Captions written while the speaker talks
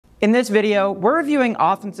In this video, we're reviewing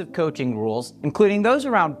offensive coaching rules, including those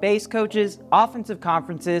around base coaches, offensive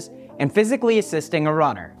conferences, and physically assisting a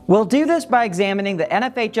runner. We'll do this by examining the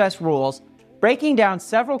NFHS rules, breaking down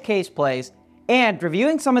several case plays, and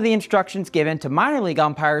reviewing some of the instructions given to minor league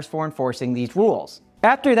umpires for enforcing these rules.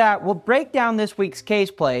 After that, we'll break down this week's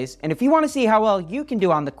case plays, and if you want to see how well you can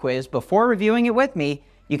do on the quiz before reviewing it with me,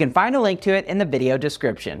 you can find a link to it in the video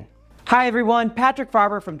description. Hi everyone, Patrick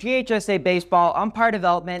Farber from GHSA Baseball, Umpire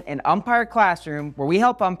Development, and Umpire Classroom, where we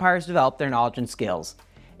help umpires develop their knowledge and skills.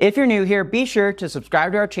 If you're new here, be sure to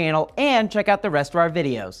subscribe to our channel and check out the rest of our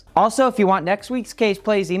videos. Also, if you want next week's case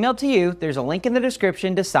plays emailed to you, there's a link in the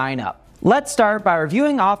description to sign up. Let's start by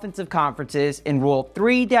reviewing offensive conferences in Rule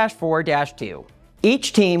 3-4-2.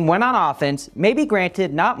 Each team, when on offense, may be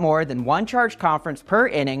granted not more than one charge conference per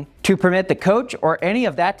inning to permit the coach or any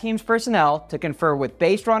of that team's personnel to confer with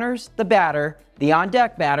base runners, the batter, the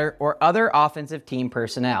on-deck batter, or other offensive team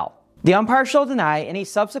personnel. The umpire shall deny any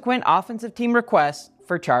subsequent offensive team requests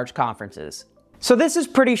for charge conferences. So this is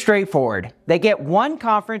pretty straightforward. They get one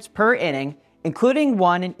conference per inning, including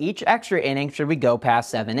one in each extra inning should we go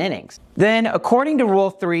past 7 innings. Then, according to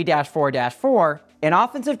Rule 3-4-4, an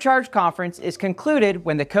offensive charge conference is concluded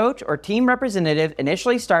when the coach or team representative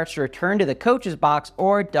initially starts to return to the coach's box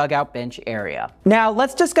or dugout bench area. Now,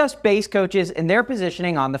 let's discuss base coaches and their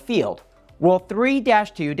positioning on the field. Rule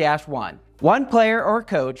 3-2-1. One player or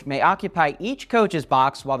coach may occupy each coach's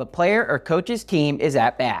box while the player or coach's team is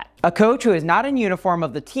at bat. A coach who is not in uniform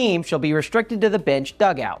of the team shall be restricted to the bench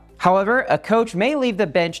dugout. However, a coach may leave the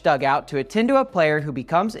bench dugout to attend to a player who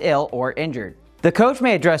becomes ill or injured. The coach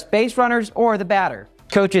may address base runners or the batter.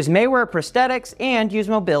 Coaches may wear prosthetics and use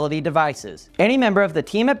mobility devices. Any member of the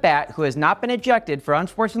team at bat who has not been ejected for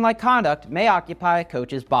unsportsmanlike conduct may occupy a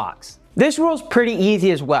coach's box. This rule is pretty easy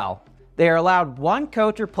as well. They are allowed one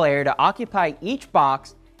coach or player to occupy each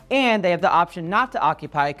box, and they have the option not to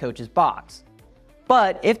occupy a coach's box.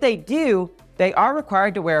 But if they do, they are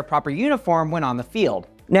required to wear a proper uniform when on the field.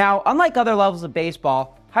 Now, unlike other levels of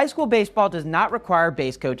baseball, high school baseball does not require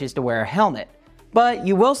base coaches to wear a helmet, but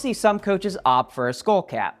you will see some coaches opt for a skull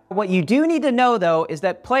cap. What you do need to know though is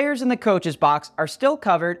that players in the coach's box are still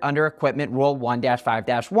covered under Equipment Rule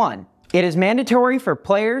 1-5-1. It is mandatory for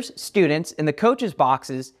players, students in the coach's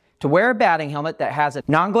boxes to wear a batting helmet that has a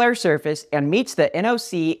non-glare surface and meets the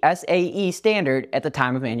NOC SAE standard at the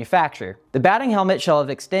time of manufacture. The batting helmet shall have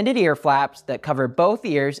extended ear flaps that cover both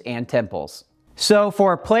ears and temples. So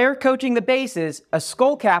for a player coaching the bases, a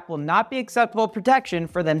skull cap will not be acceptable protection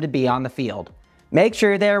for them to be on the field. Make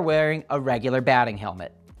sure they're wearing a regular batting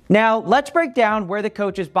helmet. Now, let's break down where the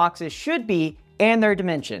coach's boxes should be and their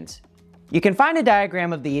dimensions. You can find a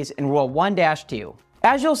diagram of these in Rule 1-2.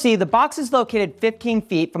 As you'll see, the box is located 15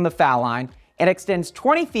 feet from the foul line and extends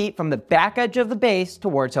 20 feet from the back edge of the base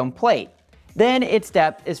towards home plate. Then its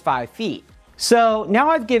depth is 5 feet. So now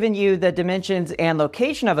I've given you the dimensions and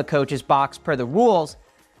location of a coach's box per the rules,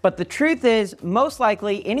 but the truth is, most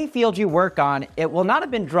likely any field you work on, it will not have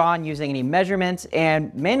been drawn using any measurements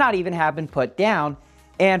and may not even have been put down,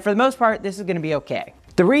 and for the most part, this is going to be okay.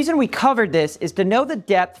 The reason we covered this is to know the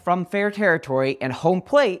depth from fair territory and home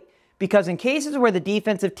plate, because in cases where the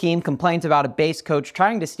defensive team complains about a base coach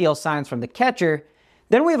trying to steal signs from the catcher,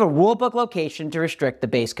 then we have a rulebook location to restrict the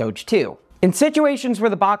base coach to. In situations where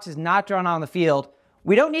the box is not drawn on the field,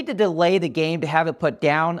 we don't need to delay the game to have it put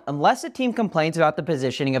down unless a team complains about the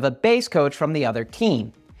positioning of a base coach from the other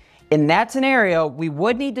team. In that scenario, we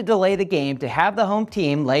would need to delay the game to have the home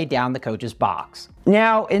team lay down the coach's box.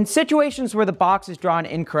 Now, in situations where the box is drawn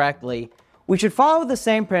incorrectly, we should follow the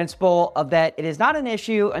same principle of that it is not an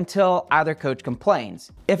issue until either coach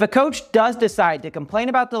complains. If a coach does decide to complain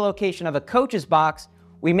about the location of a coach's box,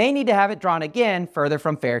 we may need to have it drawn again further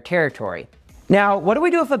from fair territory. Now, what do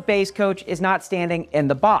we do if a base coach is not standing in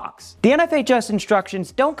the box? The NFHS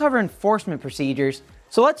instructions don't cover enforcement procedures,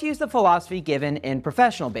 so let's use the philosophy given in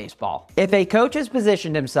professional baseball. If a coach has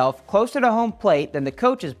positioned himself closer to home plate than the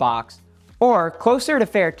coach's box, or closer to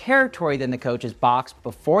fair territory than the coach's box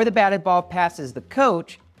before the batted ball passes the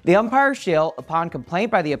coach, the umpire shall, upon complaint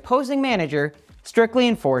by the opposing manager, strictly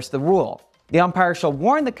enforce the rule. The umpire shall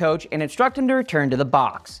warn the coach and instruct him to return to the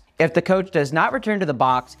box. If the coach does not return to the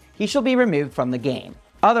box, he shall be removed from the game.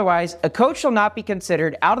 Otherwise, a coach shall not be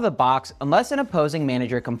considered out of the box unless an opposing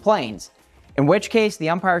manager complains, in which case the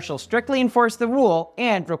umpire shall strictly enforce the rule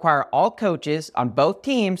and require all coaches on both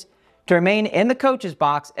teams to remain in the coach's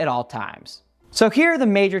box at all times. So here are the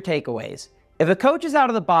major takeaways. If a coach is out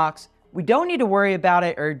of the box, we don't need to worry about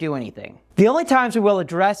it or do anything. The only times we will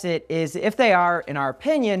address it is if they are, in our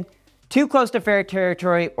opinion, too close to fair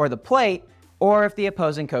territory or the plate, or if the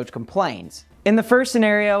opposing coach complains. In the first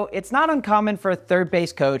scenario, it's not uncommon for a third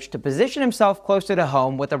base coach to position himself closer to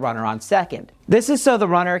home with a runner on second. This is so the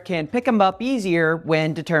runner can pick him up easier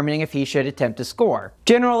when determining if he should attempt to score.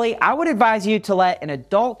 Generally, I would advise you to let an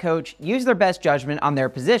adult coach use their best judgment on their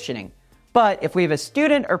positioning. But if we have a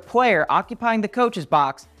student or player occupying the coach's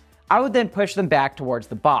box, I would then push them back towards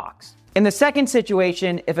the box. In the second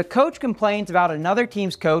situation, if a coach complains about another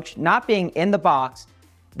team's coach not being in the box,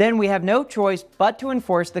 then we have no choice but to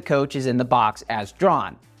enforce the coach is in the box as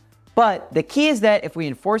drawn. But the key is that if we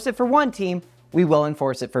enforce it for one team, we will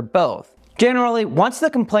enforce it for both. Generally, once the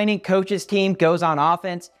complaining coach's team goes on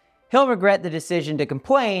offense, he'll regret the decision to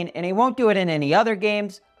complain and he won't do it in any other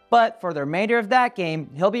games, but for the remainder of that game,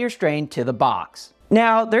 he'll be restrained to the box.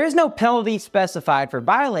 Now, there is no penalty specified for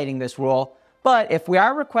violating this rule, but if we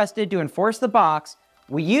are requested to enforce the box,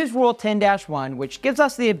 we use Rule 10-1, which gives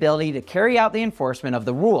us the ability to carry out the enforcement of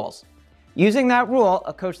the rules. Using that rule,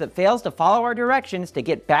 a coach that fails to follow our directions to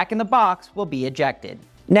get back in the box will be ejected.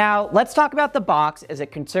 Now, let's talk about the box as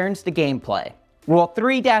it concerns the gameplay. Rule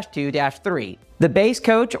 3-2-3. The base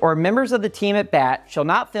coach or members of the team at bat shall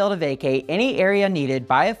not fail to vacate any area needed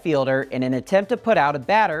by a fielder in an attempt to put out a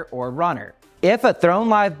batter or runner. If a thrown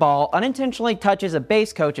live ball unintentionally touches a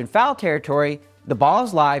base coach in foul territory, the ball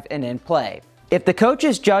is live and in play. If the coach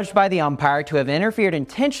is judged by the umpire to have interfered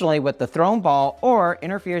intentionally with the thrown ball or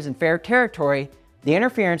interferes in fair territory, the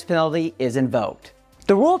interference penalty is invoked.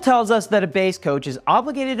 The rule tells us that a base coach is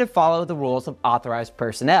obligated to follow the rules of authorized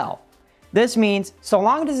personnel. This means so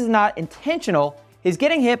long as it is not intentional, his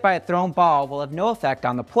getting hit by a thrown ball will have no effect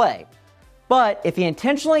on the play. But if he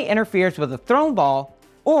intentionally interferes with a thrown ball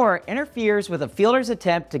or interferes with a fielder's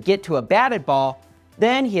attempt to get to a batted ball,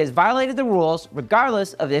 then he has violated the rules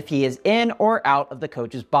regardless of if he is in or out of the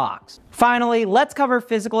coach's box. Finally, let's cover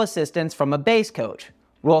physical assistance from a base coach.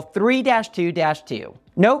 Rule 3-2-2.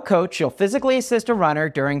 No coach shall physically assist a runner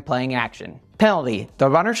during playing action. Penalty: the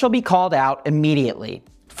runner shall be called out immediately.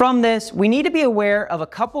 From this, we need to be aware of a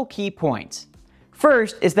couple key points.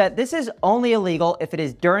 First is that this is only illegal if it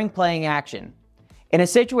is during playing action. In a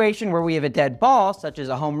situation where we have a dead ball, such as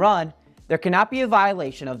a home run, there cannot be a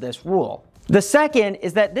violation of this rule. The second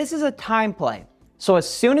is that this is a time play, so as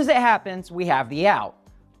soon as it happens, we have the out.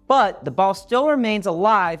 But the ball still remains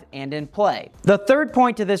alive and in play. The third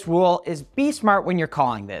point to this rule is be smart when you're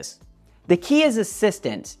calling this. The key is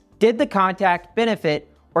assistance. Did the contact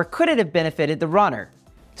benefit or could it have benefited the runner?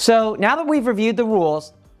 So now that we've reviewed the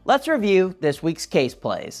rules, let's review this week's case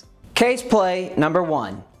plays. Case play number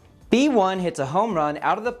 1. B1 hits a home run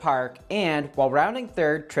out of the park and, while rounding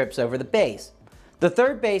third, trips over the base. The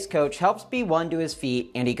third base coach helps B1 to his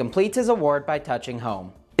feet and he completes his award by touching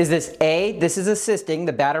home. Is this A, this is assisting,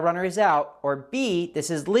 the batter runner is out, or B,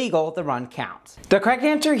 this is legal, the run counts? The correct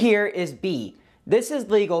answer here is B. This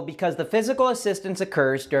is legal because the physical assistance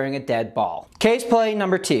occurs during a dead ball. Case play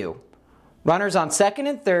number 2. Runners on second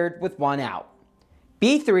and third with one out.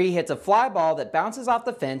 B3 hits a fly ball that bounces off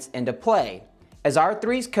the fence into play, as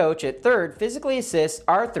R3's coach at third physically assists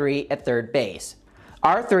R3 at third base.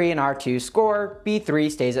 R3 and R2 score, B3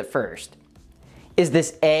 stays at first. Is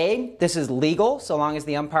this A, this is legal so long as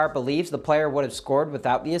the umpire believes the player would have scored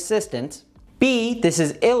without the assistance? B, this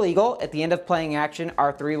is illegal, at the end of playing action,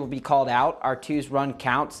 R3 will be called out, R2's run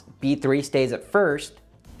counts, B3 stays at first.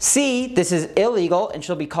 C, this is illegal and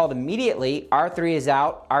she'll be called immediately, R3 is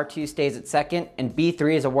out, R2 stays at second, and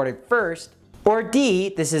B3 is awarded first. Or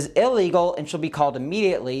D, this is illegal and she'll be called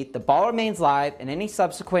immediately, the ball remains live, and any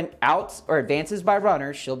subsequent outs or advances by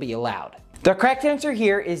runners shall be allowed. The correct answer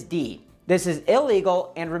here is D. This is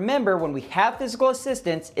illegal, and remember, when we have physical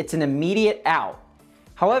assistance, it's an immediate out.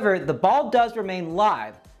 However, the ball does remain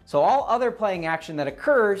live, so all other playing action that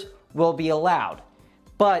occurs will be allowed.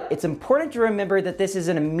 But it's important to remember that this is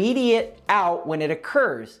an immediate out when it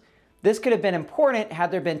occurs. This could have been important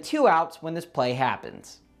had there been 2 outs when this play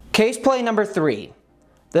happens. Case play number 3.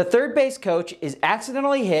 The third base coach is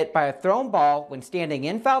accidentally hit by a thrown ball when standing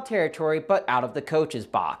in foul territory but out of the coach's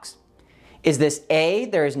box. Is this A,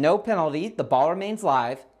 there is no penalty, the ball remains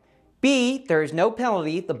live? B, there is no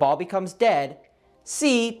penalty, the ball becomes dead?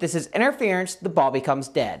 C, this is interference, the ball becomes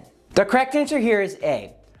dead. The correct answer here is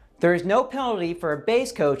A. There is no penalty for a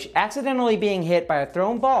base coach accidentally being hit by a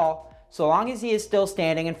thrown ball so long as he is still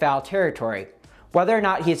standing in foul territory. Whether or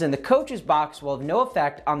not he is in the coach's box will have no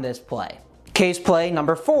effect on this play. Case play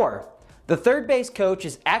number 4. The third base coach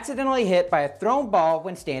is accidentally hit by a thrown ball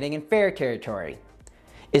when standing in fair territory.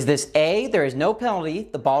 Is this A, there is no penalty,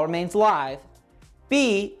 the ball remains live?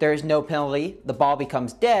 B, there is no penalty, the ball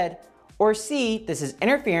becomes dead? Or C, this is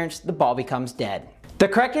interference, the ball becomes dead? The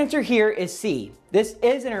correct answer here is C. This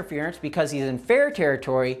is interference because he's in fair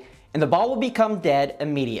territory and the ball will become dead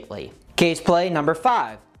immediately. Case play number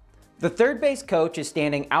 5. The third base coach is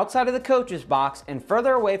standing outside of the coach's box and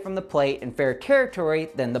further away from the plate in fair territory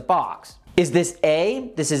than the box. Is this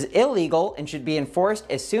A, this is illegal and should be enforced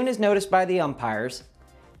as soon as noticed by the umpires?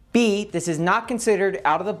 B, this is not considered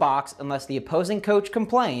out of the box unless the opposing coach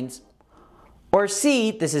complains? Or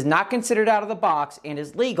C, this is not considered out of the box and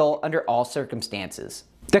is legal under all circumstances?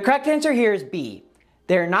 The correct answer here is B.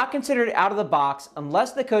 They are not considered out of the box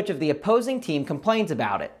unless the coach of the opposing team complains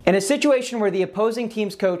about it. In a situation where the opposing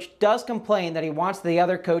team's coach does complain that he wants the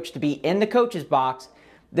other coach to be in the coach's box,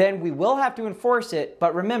 then we will have to enforce it,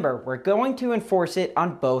 but remember, we're going to enforce it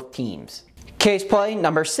on both teams. Case play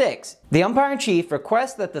number 6. The umpire-in-chief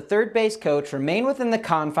requests that the third base coach remain within the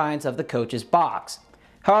confines of the coach's box.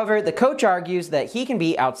 However, the coach argues that he can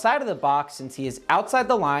be outside of the box since he is outside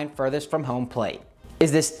the line furthest from home plate.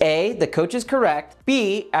 Is this A, the coach is correct,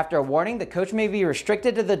 B, after a warning the coach may be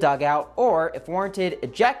restricted to the dugout, or if warranted,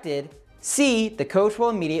 ejected, C, the coach will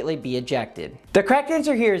immediately be ejected? The correct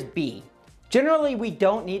answer here is B. Generally, we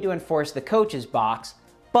don't need to enforce the coach's box,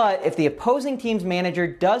 but if the opposing team's manager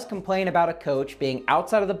does complain about a coach being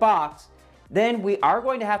outside of the box, then we are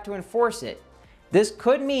going to have to enforce it. This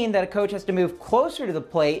could mean that a coach has to move closer to the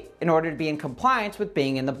plate in order to be in compliance with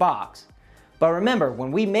being in the box. But remember,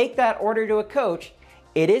 when we make that order to a coach,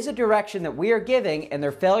 it is a direction that we are giving, and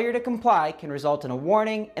their failure to comply can result in a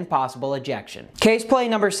warning and possible ejection. Case play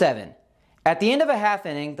number 7. At the end of a half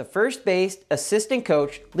inning, the first base assistant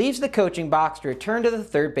coach leaves the coaching box to return to the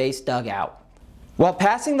third base dugout. While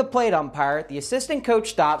passing the plate umpire, the assistant coach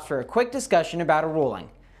stops for a quick discussion about a ruling.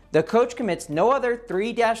 The coach commits no other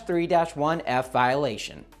 3-3-1F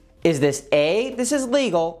violation. Is this A, this is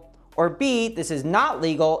legal, or B, this is not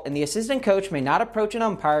legal and the assistant coach may not approach an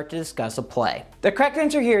umpire to discuss a play? The correct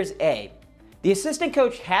answer here is A. The assistant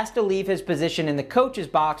coach has to leave his position in the coach's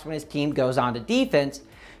box when his team goes on to defense,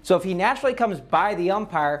 so if he naturally comes by the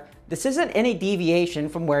umpire, this isn't any deviation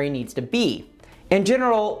from where he needs to be. In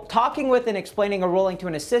general, talking with and explaining a ruling to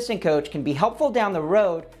an assistant coach can be helpful down the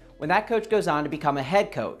road when that coach goes on to become a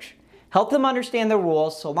head coach. Help them understand the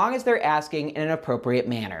rules so long as they're asking in an appropriate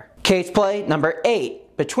manner. Case play number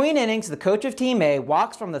 8. Between innings, the coach of Team A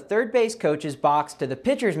walks from the third base coach's box to the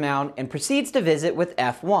pitcher's mound and proceeds to visit with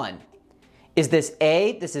F1. Is this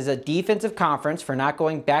A, this is a defensive conference for not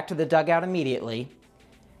going back to the dugout immediately?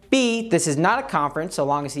 B, this is not a conference so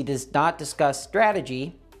long as he does not discuss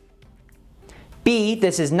strategy? B,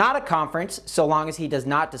 this is not a conference so long as he does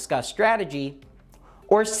not discuss strategy?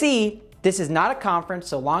 Or C, this is not a conference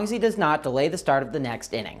so long as he does not delay the start of the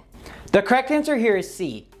next inning? The correct answer here is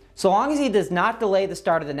C. So long as he does not delay the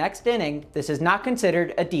start of the next inning, this is not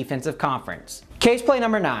considered a defensive conference. Case play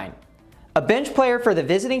number 9. A bench player for the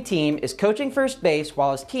visiting team is coaching first base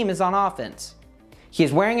while his team is on offense. He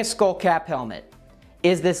is wearing a skull cap helmet.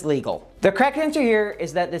 Is this legal? The correct answer here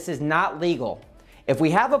is that this is not legal. If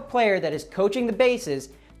we have a player that is coaching the bases,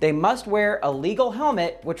 they must wear a legal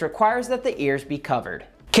helmet, which requires that the ears be covered.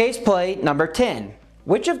 Case play number 10.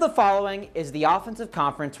 Which of the following is the offensive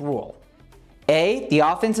conference rule? A, the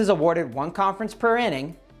offense is awarded 1 conference per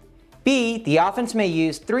inning. B, the offense may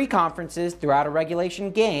use 3 conferences throughout a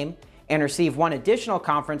regulation game and receive 1 additional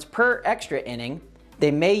conference per extra inning.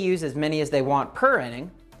 They may use as many as they want per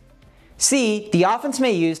inning. C, the offense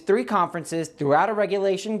may use 3 conferences throughout a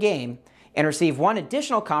regulation game and receive 1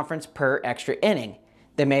 additional conference per extra inning.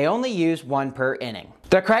 They may only use 1 per inning.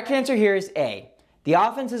 The correct answer here is A. The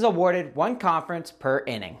offense is awarded 1 conference per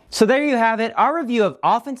inning. So there you have it, our review of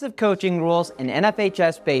offensive coaching rules in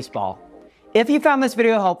NFHS baseball. If you found this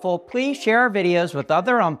video helpful, please share our videos with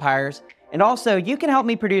other umpires, and also you can help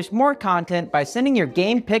me produce more content by sending your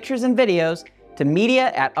game pictures and videos to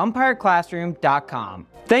media@umpireclassroom.com.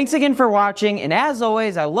 Thanks again for watching, and as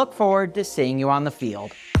always, I look forward to seeing you on the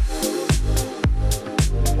field.